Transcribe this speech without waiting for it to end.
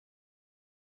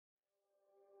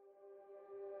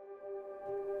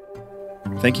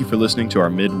Thank you for listening to our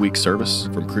midweek service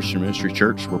from Christian Ministry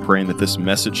Church. We're praying that this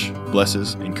message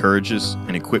blesses, encourages,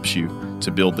 and equips you to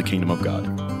build the kingdom of God.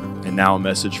 And now a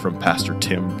message from Pastor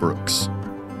Tim Brooks.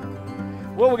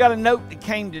 Well, we got a note that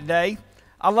came today.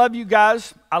 I love you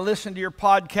guys. I listen to your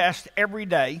podcast every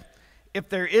day. If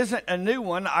there isn't a new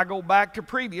one, I go back to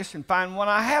previous and find one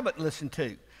I haven't listened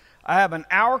to. I have an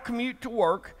hour commute to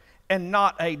work, and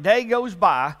not a day goes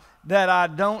by that I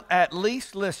don't at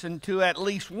least listen to at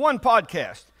least one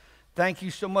podcast. Thank you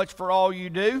so much for all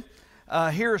you do.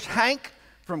 Here's Hank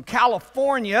from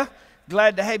California.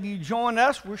 Glad to have you join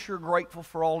us. We're sure grateful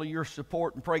for all of your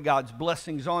support and pray God's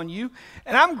blessings on you.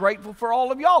 And I'm grateful for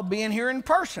all of y'all being here in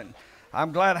person.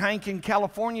 I'm glad Hank in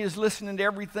California is listening to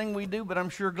everything we do, but I'm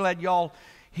sure glad y'all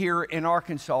here in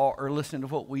Arkansas are listening to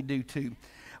what we do too.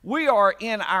 We are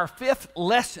in our fifth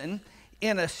lesson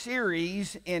in a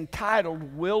series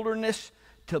entitled Wilderness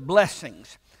to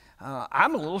Blessings.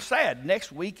 I'm a little sad.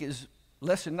 Next week is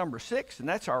lesson number 6, and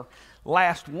that's our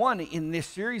last one in this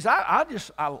series. I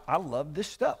love this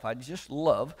stuff. I just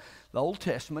love the Old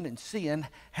Testament and seeing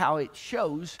how it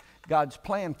shows God's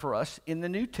plan for us in the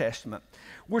New Testament.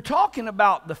 We're talking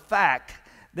about the fact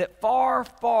that far,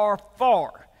 far,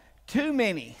 far too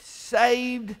many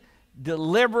saved,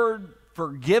 delivered,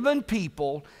 forgiven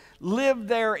people live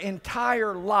their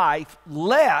entire life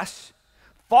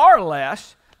far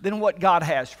less than what God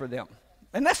has for them.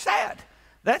 And that's sad.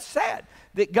 That's sad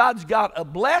that God's got a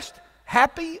blessed,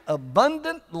 happy,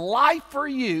 abundant life for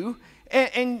you,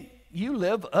 and you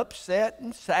live upset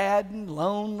and sad and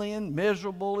lonely and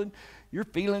miserable, and your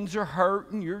feelings are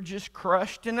hurt and you're just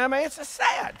crushed. And I mean, it's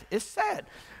sad. It's sad.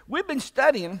 We've been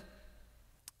studying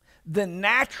the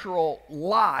natural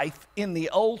life in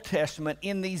the Old Testament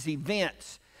in these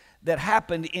events that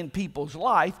happened in people's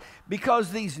life,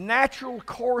 because these natural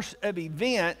course of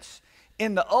events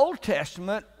in the Old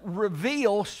Testament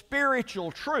reveal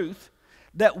spiritual truth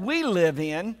that we live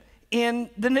in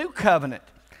the New Covenant.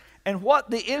 And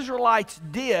what the Israelites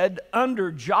did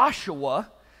under Joshua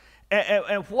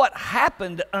and what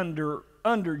happened under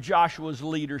Joshua's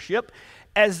leadership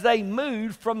as they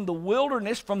moved from the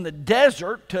wilderness, from the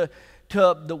desert to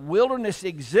the wilderness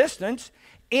existence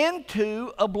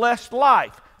into a blessed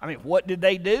life. I mean, what did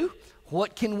they do?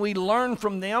 What can we learn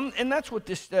from them? And that's what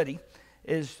this study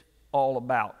is all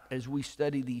about as we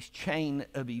study these chain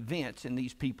of events in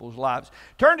these people's lives.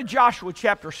 Turn to Joshua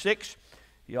chapter 6.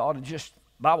 You ought to just,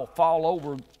 Bible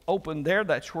fall open there.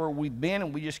 That's where we've been,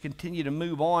 and we just continue to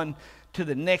move on to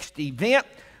the next event.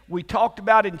 We talked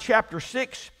about in chapter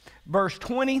 6, verse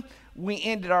 20. We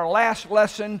ended our last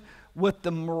lesson with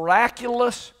the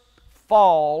miraculous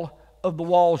fall of the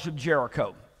walls of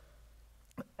Jericho.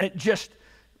 Just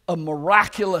a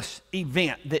miraculous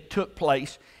event that took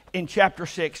place in chapter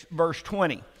 6, verse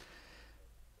 20.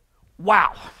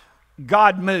 Wow,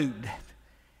 God moved.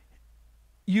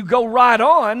 You go right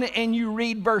on and you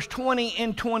read verse 20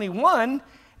 and 21,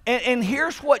 and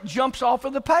here's what jumps off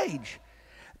of the page.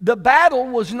 The battle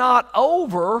was not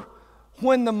over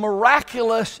when the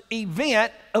miraculous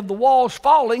event of the walls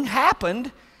falling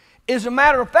happened. As a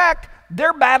matter of fact,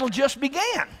 their battle just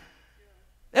began.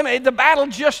 I mean, the battle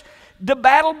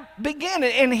began.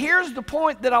 And here's the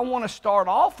point that I want to start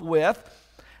off with.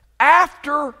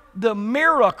 After the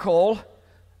miracle,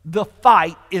 the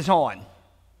fight is on.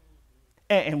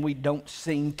 And we don't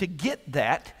seem to get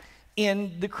that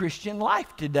in the Christian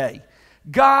life today.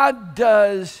 God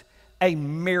does a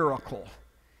miracle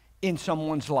in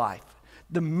someone's life.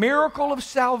 The miracle of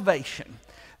salvation.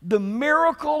 The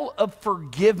miracle of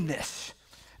forgiveness.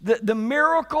 The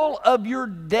miracle of your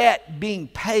debt being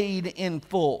paid in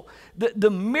full.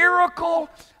 The miracle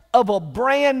of a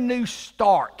brand new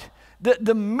start.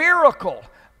 The miracle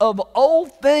of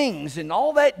old things and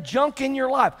all that junk in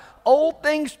your life. Old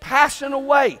things passing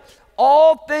away.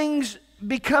 All things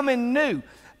becoming new.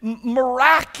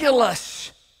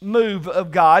 Miraculous move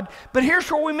of God. But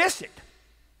here's where we miss it.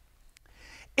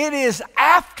 It is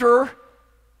after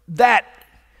the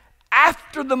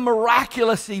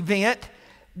miraculous event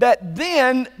that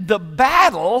then the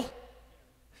battle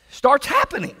starts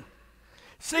happening.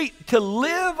 See, to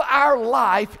live our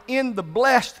life in the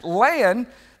blessed land,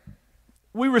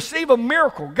 we receive a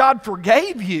miracle. God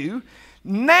forgave you.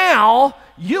 Now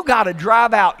you got to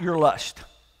drive out your lust.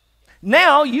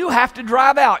 Now you have to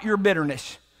drive out your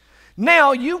bitterness.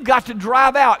 Now you've got to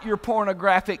drive out your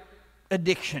pornographic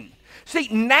addiction. See,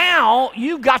 now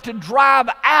you've got to drive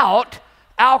out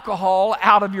alcohol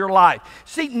out of your life.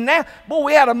 See, now, boy,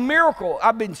 we had a miracle.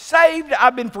 I've been saved.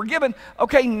 I've been forgiven.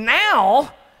 Okay,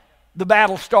 now the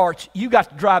battle starts. You got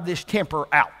to drive this temper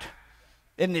out.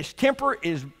 And this temper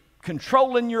is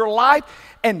controlling your life,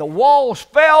 and the walls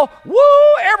fell. Woo!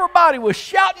 Everybody was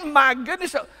shouting, my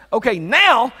goodness. Okay,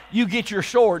 now you get your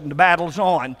sword and the battle's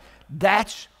on.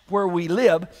 That's where we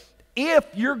live. If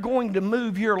you're going to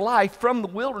move your life from the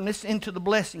wilderness into the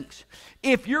blessings,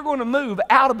 if you're going to move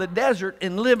out of the desert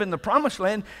and live in the promised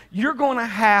land, you're going to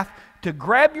have to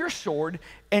grab your sword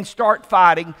and start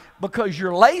fighting, because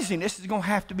your laziness is going to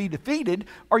have to be defeated,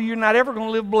 or you're not ever going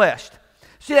to live blessed.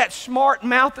 See, that smart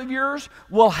mouth of yours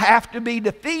will have to be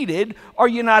defeated, or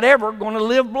you're not ever going to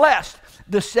live blessed.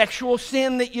 The sexual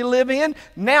sin that you live in,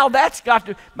 now that's got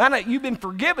to, man, you've been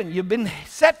forgiven, you've been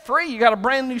set free, you got a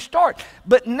brand new start.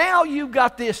 But now you've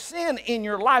got this sin in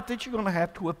your life that you're going to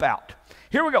have to whip out.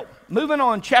 Here we go. Moving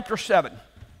on, chapter 7.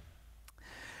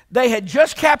 They had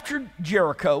just captured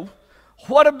Jericho.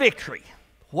 What a victory.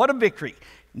 What a victory.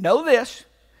 Know this,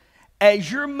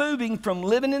 as you're moving from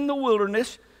living in the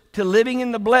wilderness to living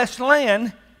in the blessed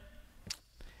land,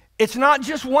 it's not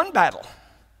just one battle.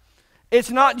 It's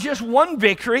not just one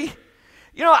victory.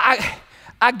 You know,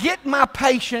 I get my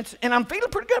patience, and I'm feeling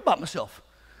pretty good about myself.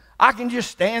 I can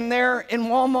just stand there in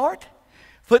Walmart,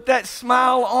 put that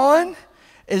smile on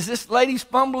as this lady's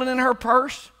fumbling in her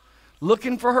purse,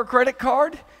 looking for her credit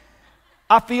card.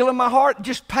 I feel in my heart,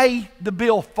 just pay the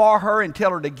bill for her and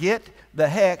tell her to get the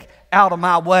heck out of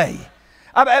my way.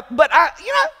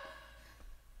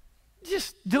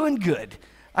 Just doing good.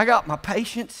 I got my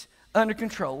patience under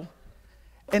control,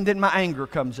 and then my anger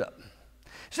comes up.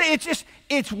 See,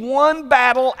 it's one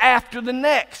battle after the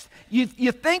next.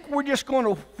 You think we're just going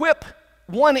to whip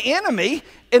one enemy,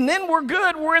 and then we're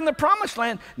good, we're in the promised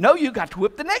land. No, you got to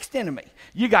whip the next enemy.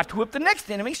 You got to whip the next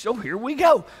enemy, so here we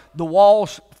go. The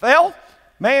walls fell.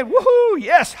 Man, woohoo,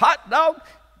 yes, hot dog.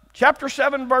 Chapter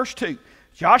 7, verse 2.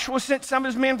 Joshua sent some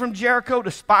of his men from Jericho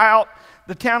to spy out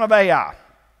the town of Ai.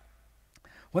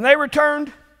 When they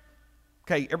returned,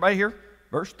 okay, everybody here?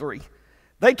 Verse 3.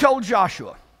 They told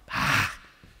Joshua,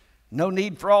 no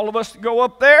need for all of us to go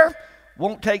up there.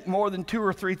 Won't take more than 2,000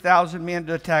 or 3,000 men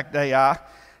to attack Ai.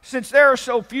 Since there are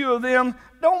so few of them,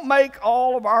 don't make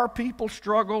all of our people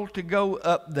struggle to go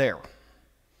up there.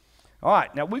 All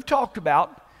right, now we've talked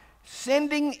about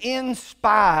sending in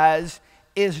spies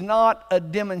is not a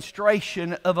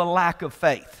demonstration of a lack of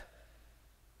faith.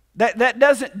 That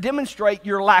doesn't demonstrate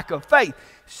your lack of faith.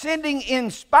 Sending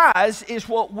in spies is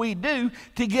what we do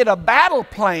to get a battle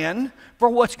plan for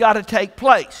what's got to take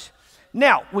place.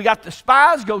 Now, we got the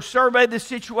spies, go survey the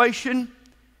situation.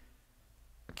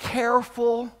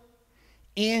 Careful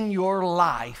in your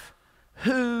life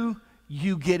who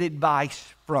you get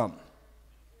advice from.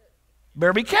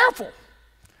 Better be careful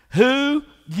who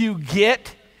you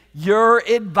get your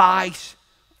advice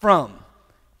from.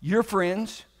 Your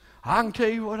friends. I can tell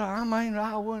you what I mean.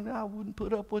 I wouldn't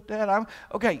put up with that.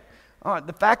 Okay. All right.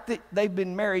 The fact that they've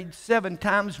been married 7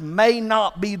 times may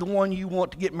not be the one you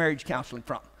want to get marriage counseling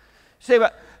from. See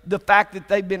about the fact that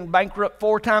they've been bankrupt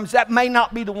 4 times. That may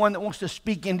not be the one that wants to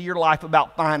speak into your life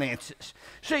about finances.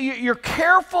 So you're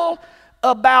careful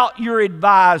about your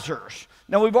advisors.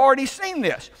 Now we've already seen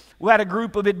this. We had a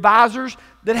group of advisors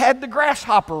that had the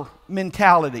grasshopper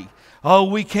mentality. Oh,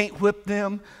 we can't whip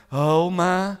them. Oh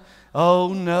my.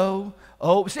 Oh no.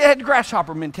 Oh, see, they had the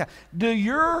grasshopper mentality. Do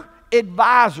your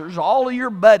advisors, all of your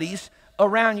buddies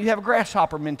around you, have a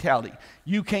grasshopper mentality?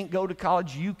 You can't go to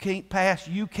college. You can't pass.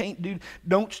 You can't do.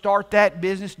 Don't start that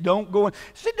business. Don't go in.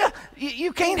 See,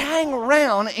 you can't hang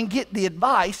around and get the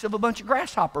advice of a bunch of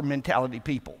grasshopper mentality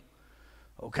people.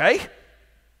 Okay?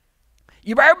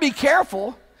 You better be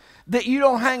careful that you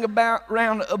don't hang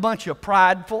around a bunch of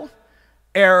prideful,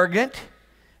 arrogant,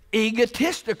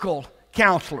 egotistical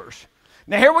counselors.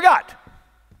 Now here we got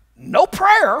no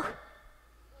prayer,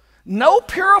 no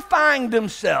purifying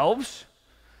themselves,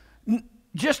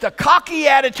 just a cocky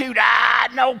attitude.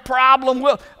 No problem.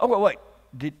 Wait.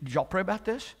 Did y'all pray about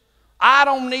this? I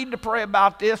don't need to pray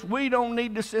about this. We don't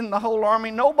need to send the whole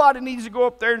army. Nobody needs to go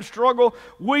up there and struggle.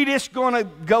 We just going to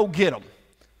go get them.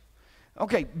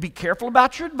 Okay, be careful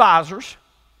about your advisors.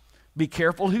 Be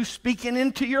careful who's speaking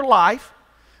into your life.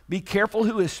 Be careful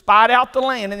who has spied out the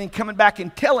land and then coming back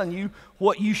and telling you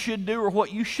what you should do or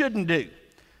what you shouldn't do.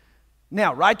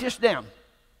 Now, write this down.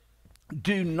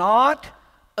 Do not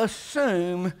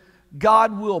assume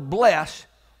God will bless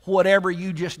whatever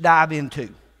you just dive into.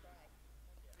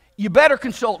 You better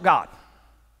consult God.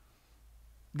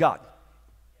 God,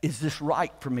 is this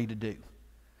right for me to do?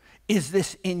 Is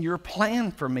this in your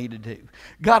plan for me to do?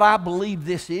 God, I believe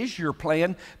this is your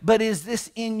plan, but is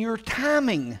this in your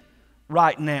timing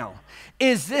right now?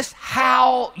 Is this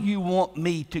how you want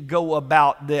me to go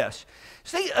about this?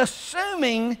 See,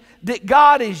 assuming that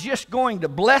God is just going to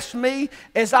bless me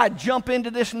as I jump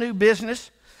into this new business,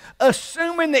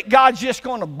 assuming that God's just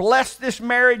going to bless this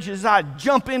marriage as I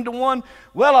jump into one.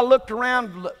 Well, I looked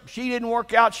around, she didn't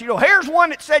work out. Here's one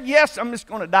that said yes, I'm just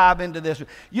going to dive into this.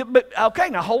 But okay,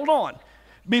 now hold on.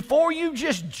 Before you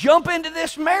just jump into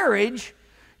this marriage,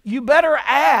 you better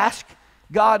ask,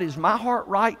 God, is my heart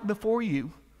right before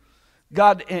you?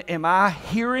 God, am I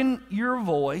hearing your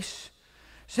voice?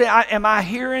 Say, am I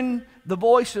hearing the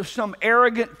voice of some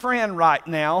arrogant friend right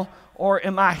now, or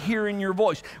am I hearing your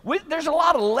voice? There's a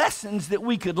lot of lessons that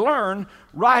we could learn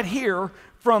right here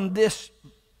from this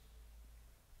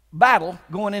battle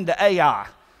going into Ai.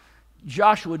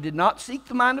 Joshua did not seek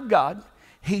the mind of God.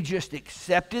 He just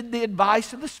accepted the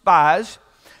advice of the spies.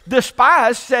 The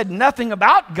spies said nothing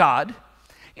about God.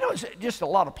 You know, it's just a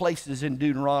lot of places in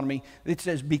Deuteronomy that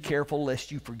says, be careful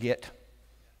lest you forget.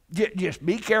 Just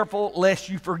be careful lest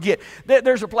you forget.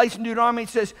 There's a place in Deuteronomy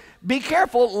that says, be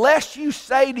careful lest you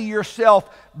say to yourself,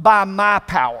 by my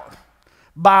power,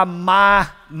 by my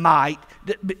might.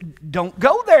 Don't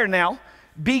go there now.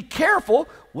 Be careful.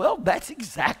 Well, that's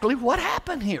exactly what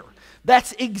happened here.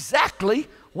 That's exactly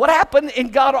what happened,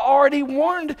 and God already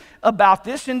warned about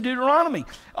this in Deuteronomy.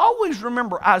 Always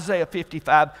remember Isaiah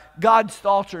 55, God's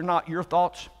thoughts are not your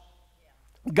thoughts.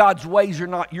 God's ways are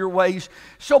not your ways.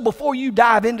 So before you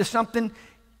dive into something,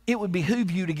 it would behoove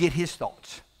you to get his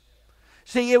thoughts.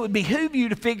 See, it would behoove you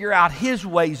to figure out his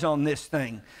ways on this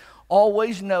thing.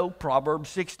 Always know, Proverbs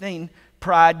 16,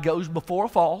 pride goes before a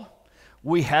fall.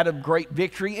 We had a great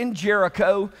victory in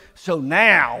Jericho, so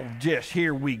now just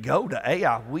here we go to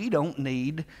Ai. We don't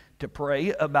need to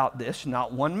pray about this,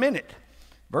 not 1 minute.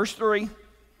 Verse 3.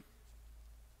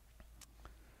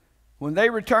 When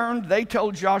they returned, they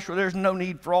told Joshua, there's no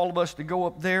need for all of us to go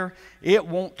up there. It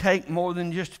won't take more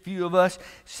than just a few of us.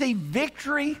 See,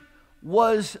 victory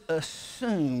was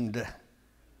assumed.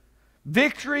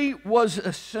 Victory was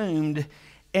assumed,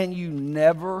 and you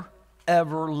never,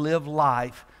 ever live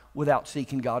life without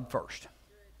seeking God first.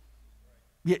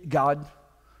 Yet, God,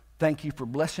 thank you for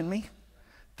blessing me.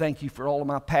 Thank you for all of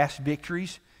my past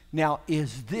victories. Now,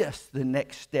 is this the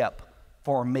next step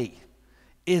for me?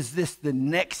 Is this the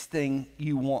next thing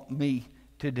you want me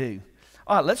to do?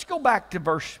 All right, let's go back to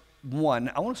verse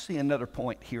 1. I want to see another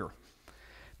point here.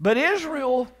 But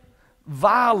Israel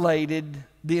violated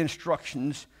the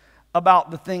instructions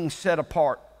about the things set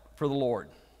apart for the Lord.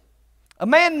 A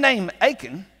man named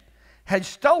Achan had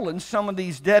stolen some of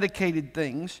these dedicated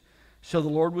things, so the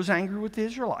Lord was angry with the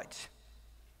Israelites.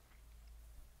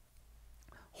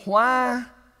 Why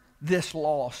this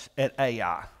loss at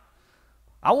Ai?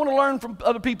 I want to learn from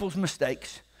other people's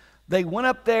mistakes. They went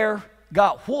up there,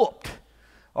 got whooped.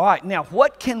 All right, now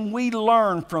what can we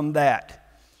learn from that?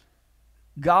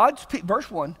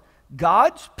 Verse 1,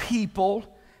 God's people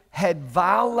had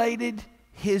violated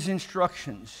his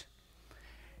instructions.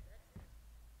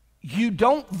 You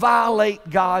don't violate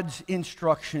God's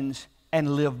instructions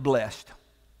and live blessed.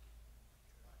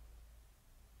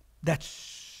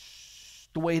 That's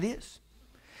the way it is.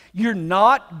 You're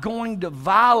not going to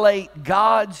violate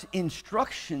God's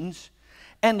instructions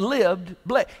and live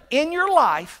blessed. In your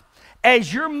life,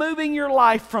 as you're moving your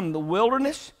life from the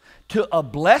wilderness to a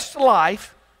blessed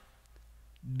life,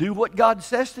 do what God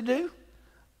says to do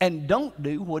and don't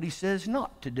do what he says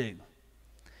not to do.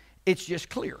 It's just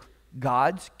clear.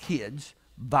 God's kids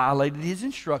violated his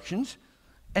instructions,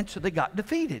 and so they got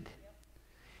defeated.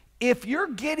 If you're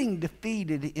getting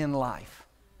defeated in life,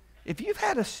 if you've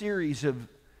had a series of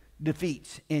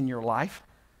defeats in your life,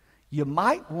 you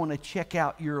might want to check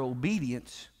out your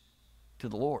obedience to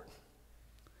the Lord.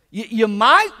 You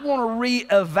might want to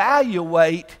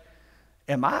reevaluate,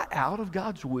 am I out of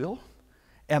God's will?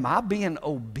 Am I being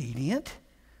obedient?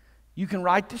 You can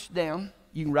write this down.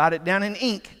 You can write it down in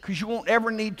ink because you won't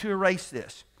ever need to erase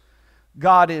this.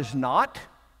 God is not,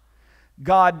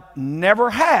 God never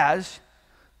has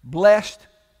blessed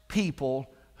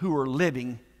people who are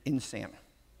living in sin.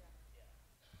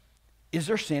 Is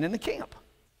there sin in the camp?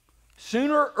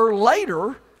 Sooner or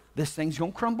later, this thing's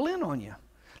going to crumble in on you.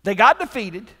 They got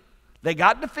defeated. They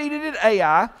got defeated at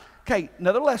Ai. Okay,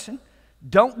 another lesson.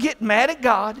 Don't get mad at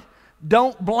God.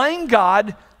 Don't blame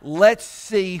God. Let's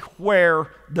see where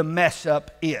the mess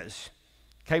up is.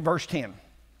 Okay, verse 10.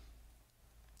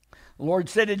 The Lord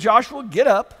said to Joshua, get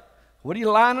up. What are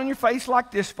you lying on your face like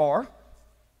this for?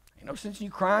 You know, since you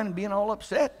crying and being all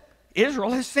upset, Israel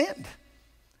has sinned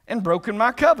and broken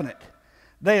my covenant.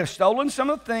 They have stolen some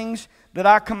of the things that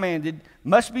I commanded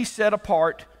must be set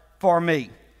apart for me.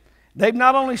 They've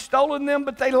not only stolen them,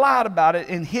 but they lied about it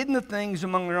and hidden the things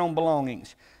among their own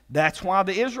belongings. That's why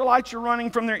the Israelites are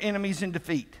running from their enemies in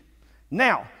defeat.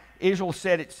 Now, Israel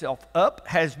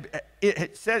has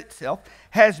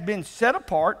been set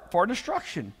apart for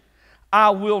destruction.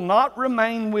 I will not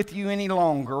remain with you any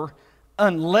longer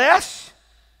unless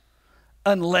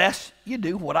you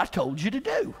do what I told you to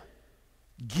do.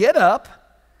 Get up,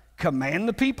 command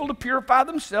the people to purify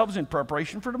themselves in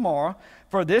preparation for tomorrow,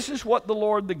 for this is what the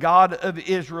Lord, the God of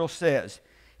Israel, says.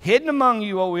 Hidden among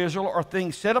you, O Israel, are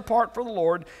things set apart for the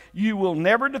Lord. You will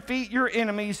never defeat your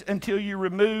enemies until you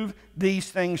remove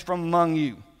these things from among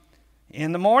you.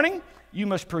 In the morning, you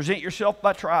must present yourself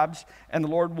by tribes, and the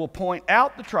Lord will point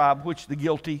out the tribe which the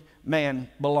guilty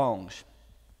man belongs.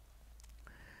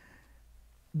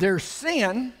 There's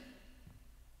sin.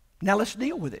 Now let's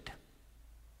deal with it.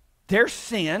 There's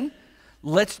sin.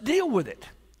 Let's deal with it.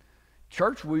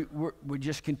 Church, we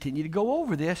just continue to go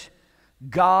over this.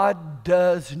 God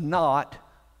does not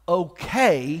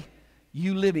okay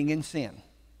you living in sin.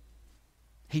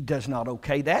 He does not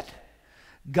okay that.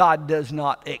 God does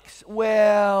not,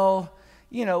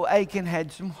 Achan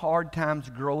had some hard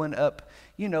times growing up,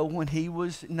 when he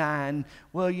was 9.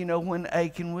 When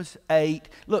Achan was 8.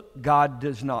 Look, God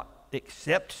does not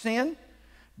accept sin.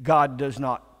 God does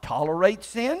not tolerate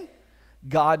sin.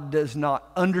 God does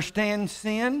not understand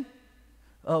sin.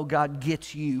 Oh, God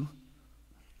gets you.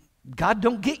 God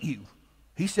don't get you.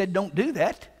 He said don't do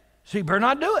that, so you better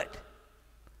not do it.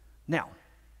 Now,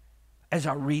 as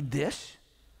I read this,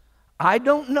 I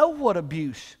don't know what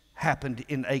abuse happened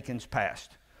in Achan's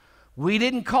past. We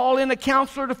didn't call in a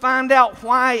counselor to find out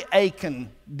why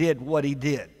Achan did what he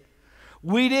did.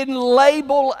 We didn't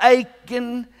label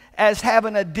Achan as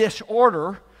having a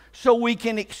disorder so we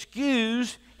can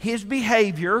excuse his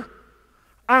behavior.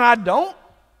 And I don't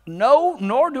know,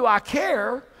 nor do I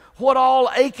care, what all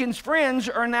Achan's friends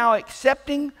are now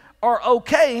accepting or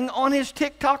okaying on his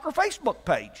TikTok or Facebook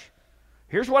page.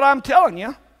 Here's what I'm telling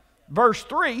you. Verse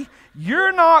 3,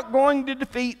 you're not going to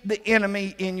defeat the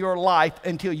enemy in your life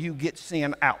until you get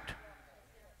sin out.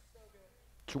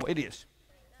 That's the way it is.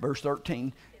 Verse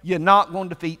 13, you're not going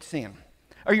to defeat sin.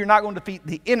 Or you're not going to defeat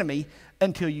the enemy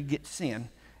until you get sin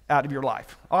out of your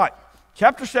life. All right,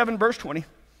 chapter 7, verse 20.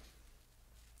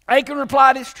 Achan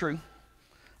replied, it's true.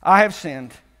 I have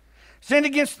sinned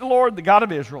against the Lord, the God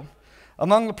of Israel.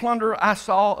 Among the plunder, I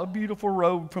saw a beautiful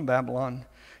robe from Babylon,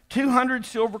 200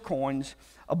 silver coins,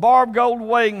 a bar of gold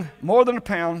weighing more than a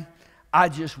pound. I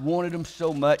just wanted them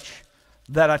so much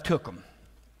that I took them.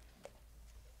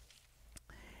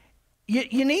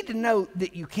 You need to know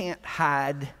that you can't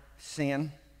hide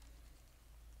sin.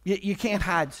 You can't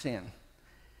hide sin.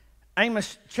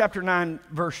 Amos chapter 9,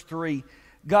 verse 3,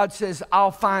 God says,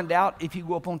 I'll find out if you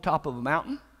go up on top of a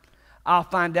mountain. I'll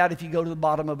find out if you go to the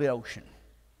bottom of the ocean.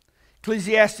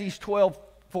 Ecclesiastes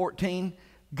 12:14,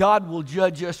 God will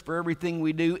judge us for everything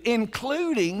we do,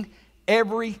 including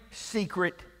every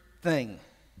secret thing.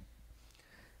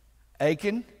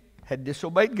 Achan had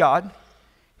disobeyed God.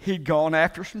 He'd gone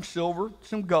after some silver,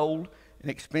 some gold, an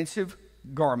expensive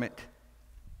garment.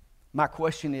 My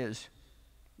question is,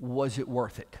 was it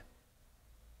worth it?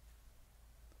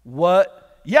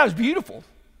 Yeah, it was beautiful.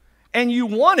 And you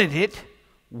wanted it.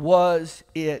 Was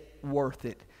it worth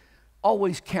it?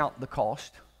 Always count the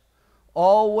cost.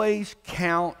 Always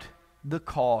count the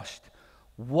cost.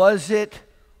 Was it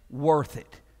worth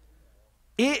it?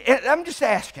 I'm just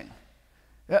asking.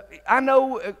 I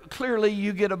know clearly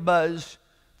you get a buzz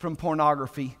from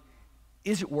pornography.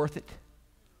 Is it worth it?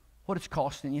 What it's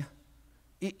costing you?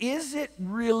 Is it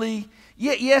really?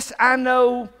 Yes, I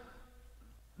know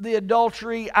the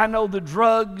adultery. I know the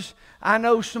drugs. I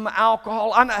know some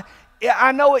alcohol.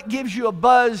 I know it gives you a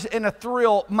buzz and a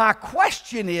thrill. My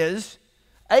question is,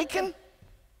 Achan,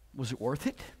 was it worth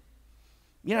it?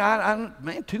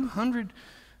 200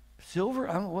 silver,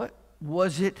 I don't know what.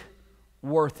 Was it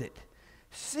worth it?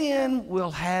 Sin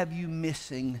will have you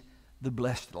missing the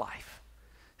blessed life.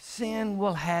 Sin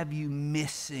will have you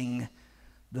missing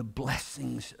the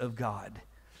blessings of God.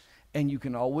 And you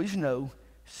can always know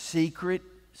secret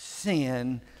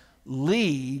sin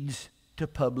leads to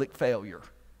public failure.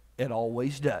 It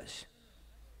always does.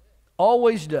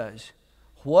 Always does.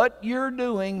 What you're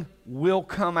doing will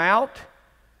come out.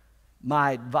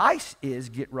 My advice is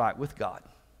get right with God.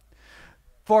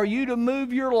 For you to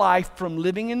move your life from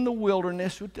living in the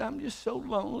wilderness with, I'm just so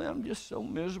lonely, I'm just so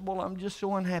miserable, I'm just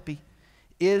so unhappy.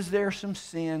 Is there some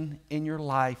sin in your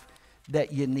life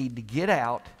that you need to get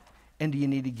out and you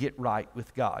need to get right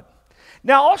with God?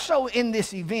 Now also in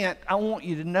this event, I want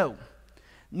you to know,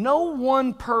 no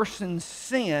one person's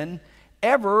sin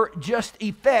ever just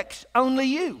affects only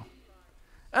you.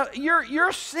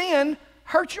 Your sin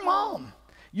hurts your mom.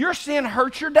 Your sin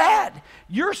hurts your dad.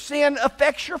 Your sin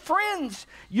affects your friends.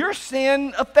 Your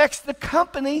sin affects the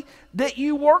company that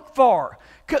you work for.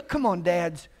 Come on,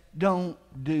 dads, don't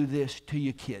do this to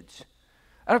your kids.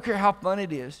 I don't care how fun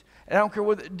it is. And I don't care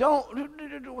whether,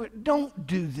 don't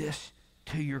do this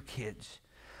to your kids.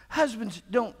 Husbands,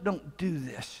 don't do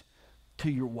this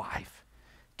to your wife.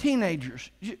 Teenagers,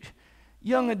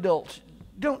 young adults,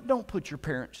 don't put your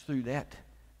parents through that.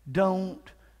 Don't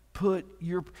put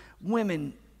your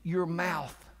women, your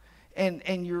mouth,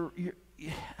 and your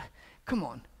come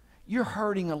on, you're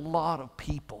hurting a lot of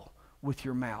people with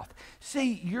your mouth.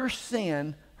 See, your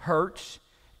sin hurts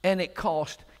and it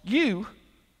costs you,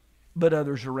 but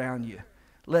others around you.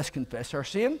 Let's confess our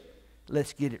sin,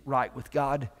 let's get it right with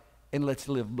God, and let's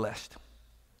live blessed.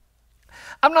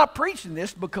 I'm not preaching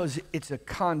this because it's a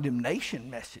condemnation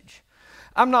message.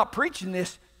 I'm not preaching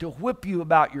this to whip you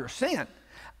about your sin.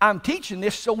 I'm teaching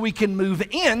this so we can move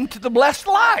into the blessed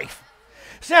life.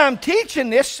 See, I'm teaching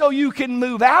this so you can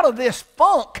move out of this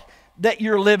funk that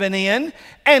you're living in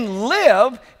and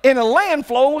live in a land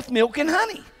flowing with milk and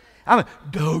honey. I mean,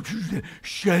 don't you,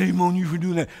 shame on you for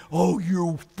doing that. Oh,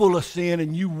 you're full of sin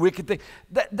and you wicked thing.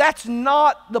 That's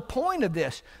not the point of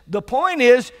this. The point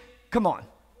is, come on,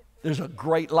 there's a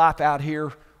great life out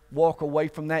here. Walk away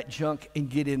from that junk and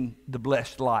get in the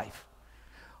blessed life.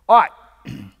 All right.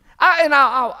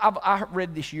 I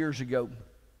read this years ago.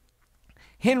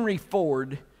 Henry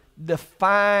Ford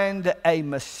defined a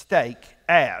mistake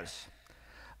as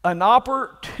an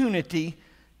opportunity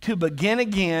to begin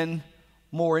again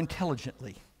more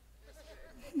intelligently.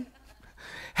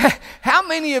 How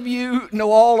many of you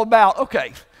know all about,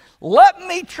 okay, let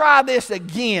me try this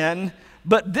again,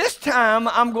 but this time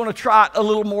I'm going to try it a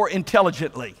little more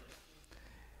intelligently.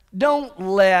 Don't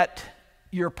let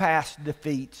your past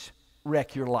defeats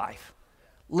wreck your life.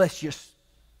 Let's just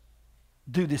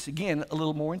do this again a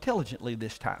little more intelligently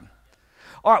this time.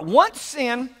 All right, once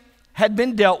sin had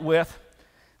been dealt with,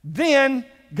 then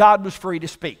God was free to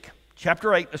speak.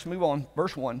 Chapter 8, let's move on,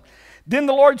 verse 1. Then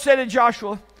the Lord said to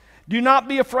Joshua, do not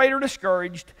be afraid or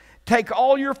discouraged. Take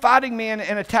all your fighting men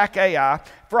and attack Ai,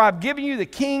 for I've given you the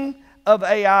king of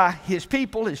Ai, his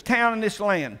people, his town, and this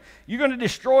land. You're going to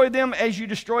destroy them as you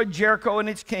destroyed Jericho and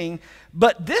its king,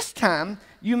 but this time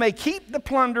you may keep the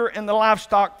plunder and the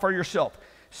livestock for yourself.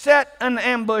 Set an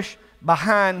ambush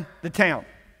behind the town.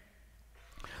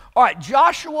 All right,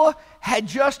 Joshua had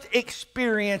just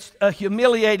experienced a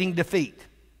humiliating defeat.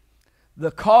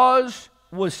 The cause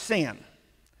was sin.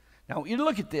 Now, you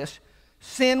look at this.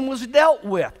 Sin was dealt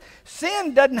with.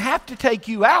 Sin doesn't have to take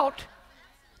you out.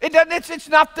 It doesn't, it's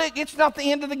not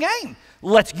the end of the game.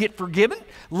 Let's get forgiven.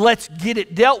 Let's get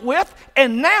it dealt with.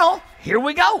 And now, here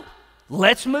we go.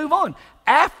 Let's move on.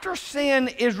 After sin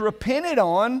is repented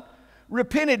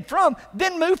from,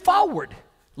 then move forward.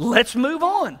 Let's move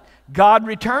on. God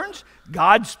returns.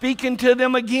 God's speaking to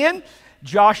them again.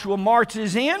 Joshua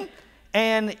marches in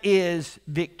and is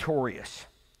victorious.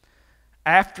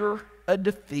 After a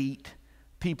defeat,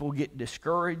 people get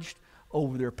discouraged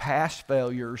over their past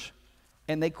failures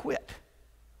and they quit.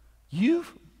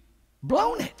 You've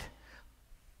blown it.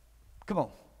 Come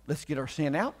on, let's get our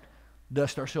sin out,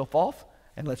 dust ourselves off,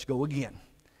 and let's go again.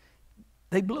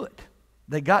 They blew it.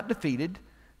 They got defeated.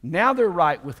 Now they're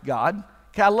right with God.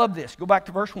 Okay, I love this. Go back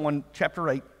to verse 1, chapter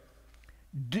 8.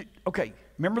 Okay,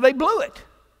 remember they blew it.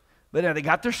 But now they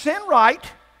got their sin right.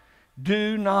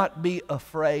 Do not be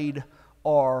afraid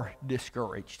or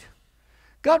discouraged.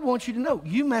 God wants you to know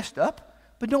you messed up,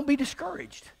 but don't be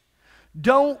discouraged.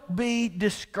 Don't be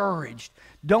discouraged.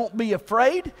 Don't be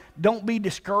afraid. Don't be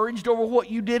discouraged over what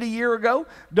you did a year ago.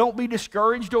 Don't be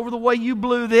discouraged over the way you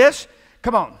blew this.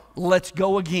 Come on, let's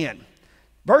go again.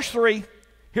 Verse 3,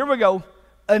 here we go,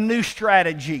 a new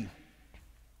strategy.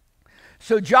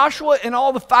 So Joshua and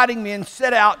all the fighting men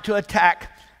set out to attack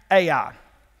Ai.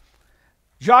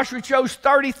 Joshua chose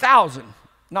 30,000,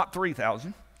 not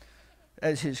 3,000,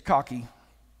 as his cocky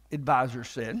advisor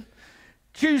said.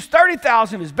 Choose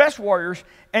 30,000 of his best warriors,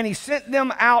 and he sent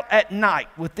them out at night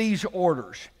with these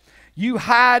orders. You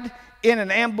hide in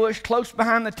an ambush close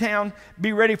behind the town,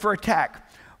 be ready for attack.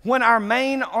 When our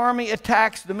main army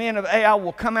attacks, the men of Ai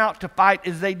will come out to fight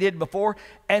as they did before,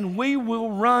 and we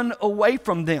will run away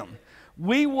from them.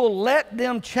 We will let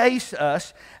them chase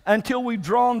us until we've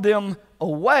drawn them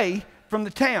away from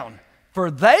the town. For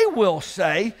they will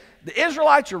say, the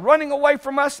Israelites are running away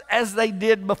from us as they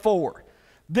did before.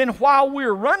 Then while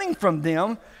we're running from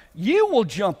them, you will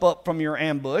jump up from your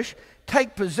ambush,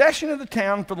 take possession of the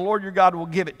town, for the Lord your God will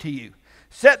give it to you.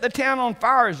 Set the town on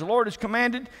fire as the Lord has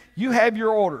commanded. You have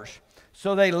your orders.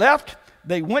 So they left.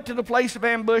 They went to the place of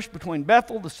ambush between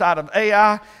Bethel, the side of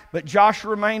Ai, but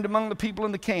Joshua remained among the people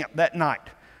in the camp that night.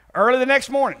 Early the next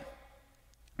morning,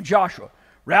 Joshua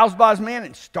roused by his men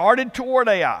and started toward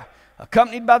Ai,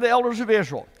 accompanied by the elders of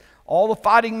Israel. All the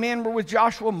fighting men were with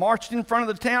Joshua, marched in front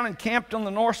of the town, and camped on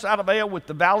the north side of Ai with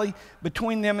the valley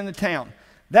between them and the town.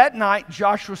 That night,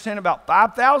 Joshua sent about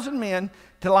 5,000 men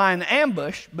to lie in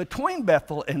ambush between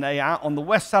Bethel and Ai on the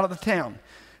west side of the town.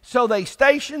 So they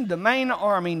stationed the main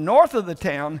army north of the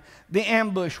town, the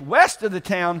ambush west of the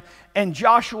town, and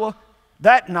Joshua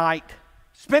that night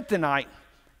spent the night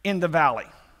in the valley.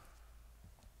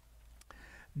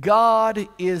 God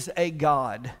is a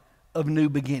God of new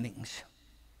beginnings.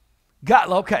 God,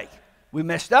 okay, we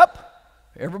messed up.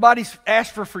 Everybody's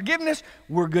asked for forgiveness.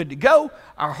 We're good to go.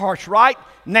 Our heart's right.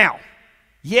 Now,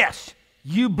 yes,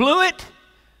 you blew it,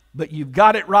 but you've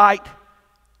got it right.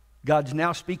 God's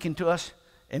now speaking to us,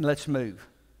 and let's move.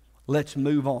 Let's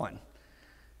move on.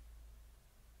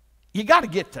 You got to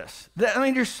get this. I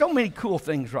mean, there's so many cool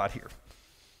things right here.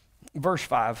 Verse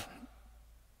 5.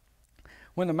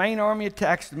 When the main army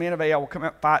attacks, the men of Ai will come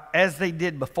out and fight as they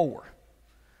did before.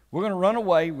 We're going to run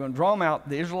away. We're going to draw them out.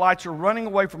 The Israelites are running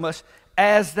away from us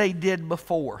as they did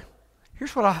before.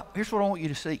 Here's what I want you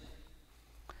to see.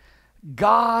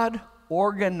 God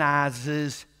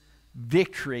organizes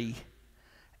victory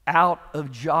out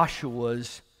of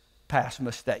Joshua's past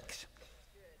mistakes.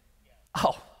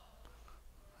 Oh,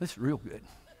 this is real good.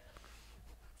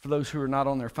 For those who are not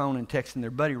on their phone and texting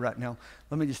their buddy right now,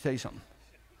 let me just tell you something.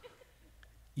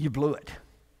 You blew it.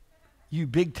 You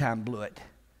big time blew it.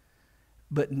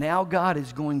 But now God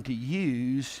is going to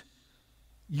use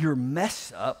your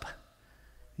mess up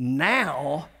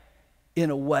now in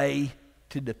a way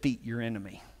to defeat your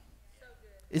enemy.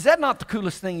 Is that not the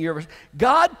coolest thing you ever?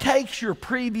 God takes your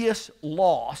previous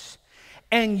loss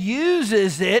and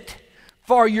uses it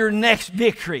for your next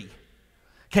victory.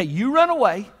 Okay, you run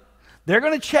away. They're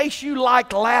going to chase you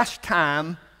like last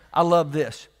time. I love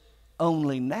this.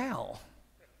 Only now.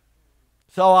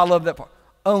 So I love that part.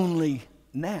 Only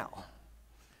now.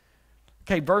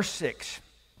 Okay, verse 6.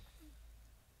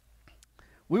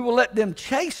 We will let them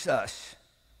chase us.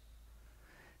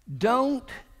 Don't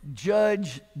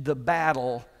judge the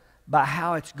battle by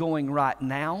how it's going right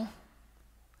now.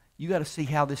 You got to see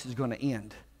how this is going to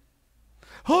end.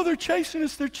 Oh, they're chasing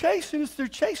us, they're chasing us, they're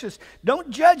chasing us. Don't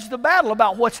judge the battle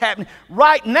about what's happening.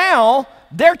 Right now,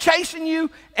 they're chasing you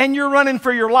and you're running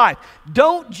for your life.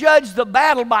 Don't judge the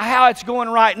battle by how it's going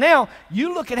right now.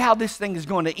 You look at how this thing is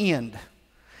going to end.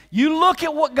 You look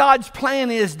at what God's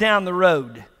plan is down the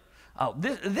road. Oh,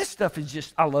 this stuff is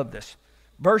just, I love this.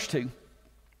 Verse 2.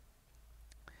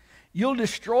 You'll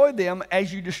destroy them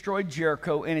as you destroyed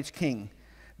Jericho and its king.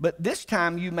 But this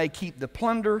time you may keep the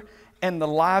plunder and the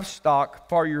livestock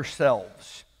for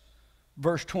yourselves.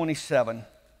 Verse 27.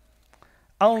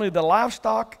 Only the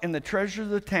livestock and the treasure of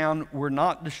the town were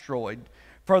not destroyed,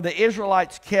 for the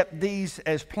Israelites kept these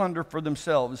as plunder for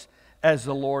themselves, as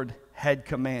the Lord had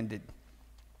commanded.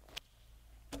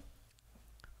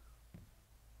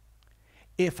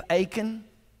 If Achan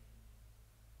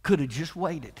could have just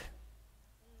waited.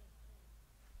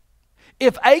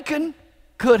 If Achan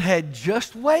could have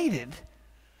just waited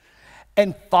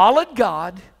and followed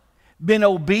God, been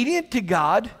obedient to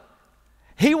God,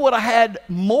 he would have had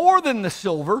more than the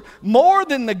silver, more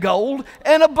than the gold,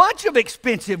 and a bunch of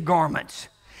expensive garments.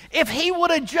 If he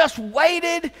would have just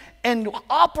waited and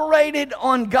operated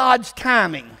on God's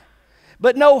timing.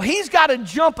 But no, he's got to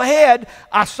jump ahead.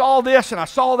 I saw this and I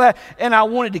saw that, and I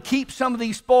wanted to keep some of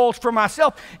these spoils for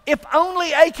myself. If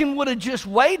only Achan would have just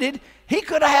waited, he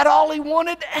could have had all he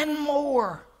wanted and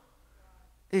more.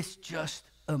 It's just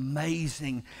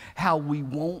amazing how we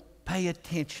won't pay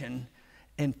attention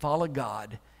and follow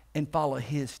God and follow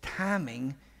His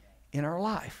timing in our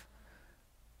life.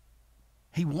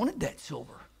 He wanted that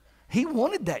silver. He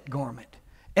wanted that garment.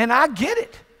 And I get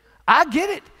it. I get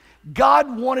it.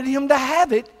 God wanted him to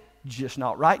have it, just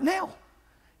not right now.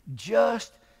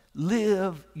 Just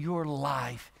live your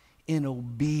life in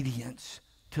obedience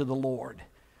to the Lord.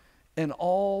 And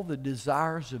all the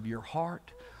desires of your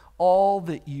heart, all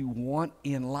that you want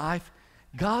in life,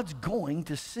 God's going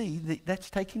to see that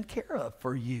that's taken care of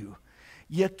for you.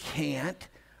 You can't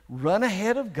run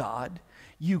ahead of God.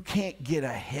 You can't get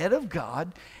ahead of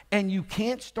God. And you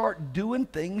can't start doing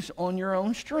things on your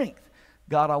own strength.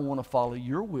 God, I want to follow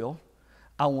your will.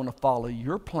 I want to follow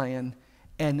your plan.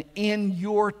 And in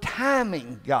your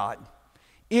timing, God,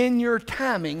 in your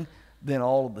timing, then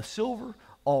all of the silver,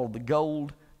 all of the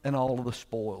gold, and all of the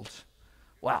spoils.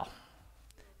 Wow.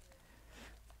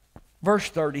 Verse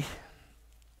 30.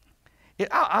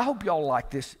 I hope y'all like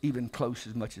this even close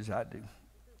as much as I do.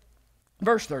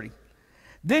 Verse 30.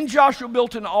 Then Joshua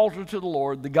built an altar to the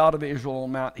Lord, the God of Israel,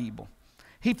 on Mount Ebal.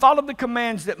 He followed the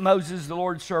commands that Moses, the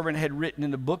Lord's servant, had written in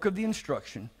the book of the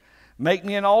instruction. Make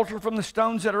me an altar from the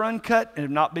stones that are uncut and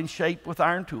have not been shaped with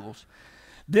iron tools.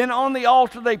 Then on the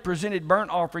altar they presented burnt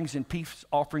offerings and peace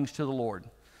offerings to the Lord.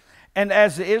 And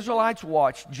as the Israelites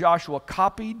watched, Joshua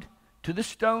copied to the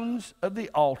stones of the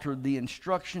altar the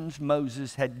instructions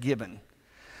Moses had given.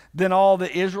 Then all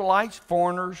the Israelites,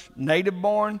 foreigners,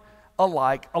 native-born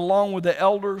alike, along with the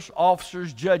elders,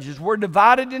 officers, judges, were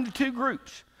divided into two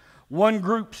groups. One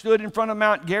group stood in front of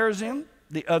Mount Gerizim,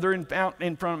 the other in front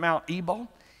of Mount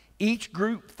Ebal. Each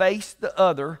group faced the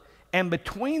other, and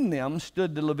between them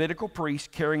stood the Levitical priests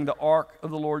carrying the ark of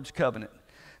the Lord's covenant.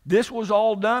 This was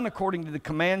all done according to the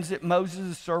commands that Moses,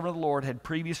 the servant of the Lord, had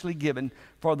previously given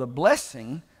for the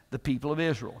blessing the people of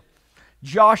Israel.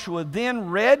 Joshua then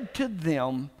read to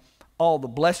them all the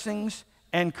blessings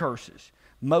and curses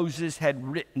Moses had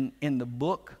written in the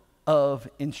book of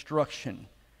instruction.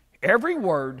 Every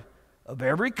word of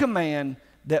every command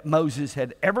that Moses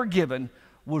had ever given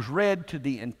was read to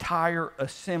the entire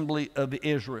assembly of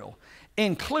Israel,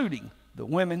 including the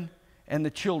women and the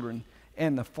children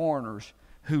and the foreigners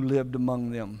who lived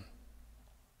among them.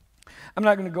 I'm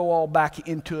not going to go all back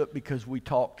into it because we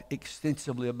talked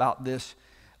extensively about this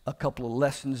a couple of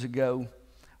lessons ago.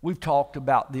 We've talked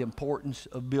about the importance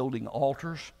of building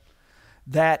altars.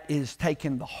 That is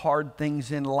taking the hard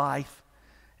things in life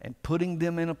and putting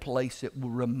them in a place that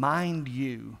will remind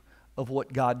you of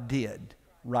what God did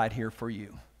right here for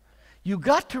you. You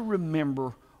got to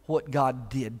remember what God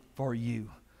did for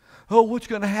you. Oh, what's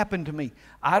going to happen to me?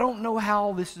 I don't know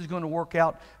how this is going to work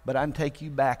out, but I can take you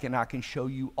back and I can show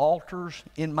you altars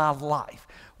in my life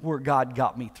where God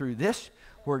got me through this,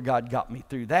 where God got me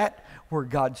through that, where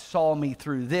God saw me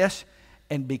through this.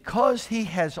 And because He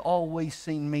has always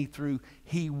seen me through,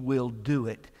 He will do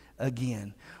it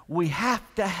again. We have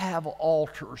to have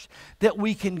altars that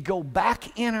we can go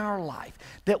back in our life,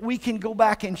 that we can go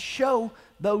back and show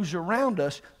those around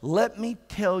us, let me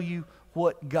tell you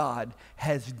what God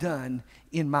has done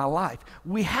in my life.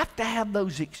 We have to have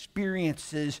those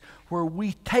experiences where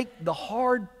we take the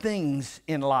hard things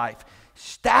in life,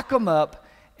 stack them up,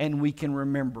 and we can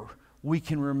remember. We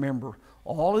can remember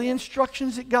all the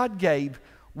instructions that God gave.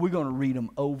 We're going to read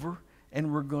them over,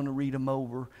 and we're going to read them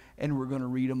over, and we're going to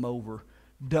read them over.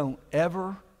 Don't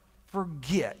ever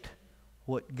forget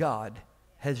what God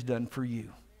has done for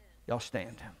you. Y'all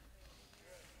stand.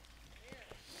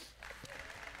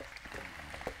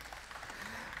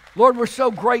 Lord, we're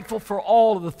so grateful for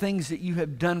all of the things that you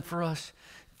have done for us.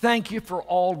 Thank you for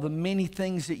all the many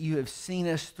things that you have seen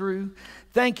us through.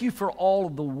 Thank you for all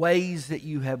of the ways that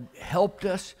you have helped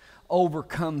us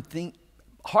overcome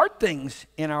hard things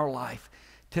in our life.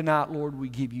 Tonight, Lord, we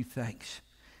give you thanks.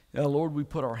 Now, Lord, we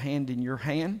put our hand in your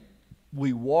hand.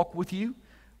 We walk with you.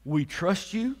 We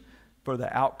trust you for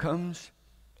the outcomes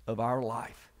of our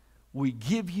life. We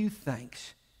give you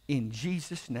thanks. In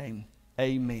Jesus' name,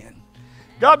 amen.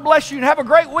 God bless you and have a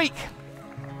great week.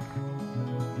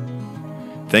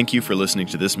 Thank you for listening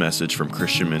to this message from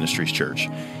Christian Ministries Church.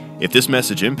 If this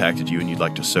message impacted you and you'd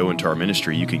like to sow into our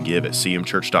ministry, you can give at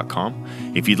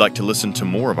cmchurch.com. If you'd like to listen to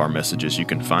more of our messages, you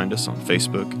can find us on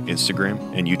Facebook,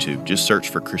 Instagram, and YouTube. Just search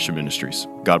for Christian Ministries.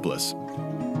 God bless.